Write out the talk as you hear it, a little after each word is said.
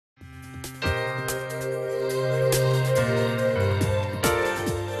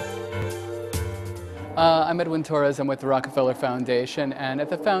I'm Edwin Torres. I'm with the Rockefeller Foundation, and at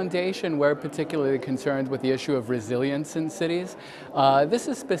the foundation we're particularly concerned with the issue of resilience in cities. This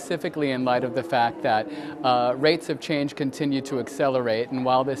is specifically in light of the fact that rates of change continue to accelerate, and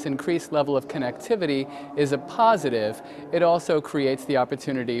while this increased level of connectivity is a positive, it also creates the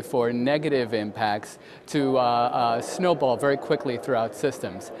opportunity for negative impacts to snowball very quickly throughout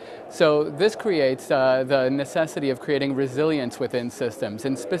systems. So this creates the necessity of creating resilience within systems,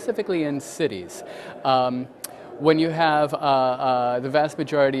 and specifically in cities. When you have the vast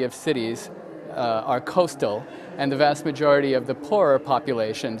majority of cities are coastal, and the vast majority of the poorer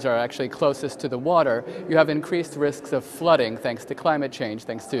populations are actually closest to the water, you have increased risks of flooding thanks to climate change,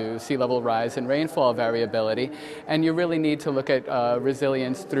 thanks to sea level rise and rainfall variability, and you really need to look at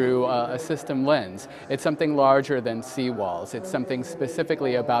resilience through a system lens. It's something larger than seawalls. It's something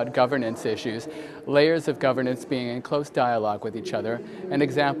specifically about governance issues, layers of governance being in close dialogue with each other. An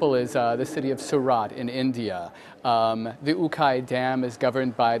example is the city of Surat in India. The Ukai Dam is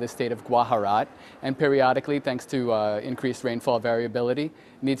governed by the state of Gujarat, and periodically, thanks to increased rainfall variability,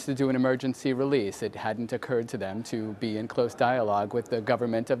 needs to do an emergency release. It hadn't occurred to them to be in close dialogue with the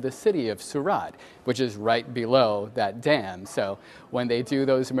government of the city of Surat, which is right below that dam. So when they do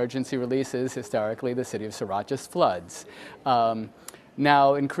those emergency releases, historically the city of Surat just floods.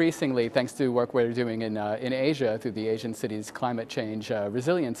 Now, increasingly, thanks to work we're doing in Asia through the Asian Cities Climate Change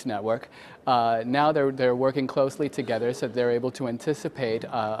Resilience Network, now they're working closely together so that they're able to anticipate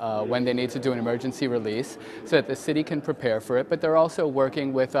when they need to do an emergency release so that the city can prepare for it, but they're also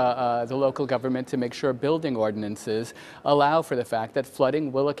working with the local government to make sure building ordinances allow for the fact that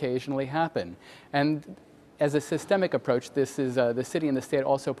flooding will occasionally happen. And as a systemic approach, this is the city and the state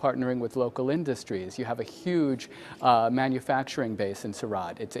also partnering with local industries. You have a huge manufacturing base in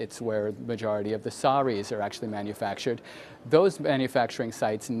Surat. It's where the majority of the saris are actually manufactured. Those manufacturing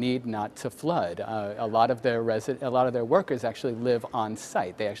sites need not to flood. A lot of their workers actually live on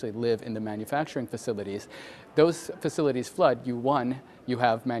site. They actually live in the manufacturing facilities. Those facilities flood, you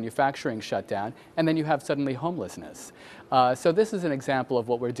have manufacturing shut down, and then you have suddenly homelessness. So this is an example of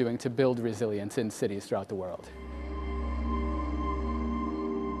what we're doing to build resilience in cities throughout the world.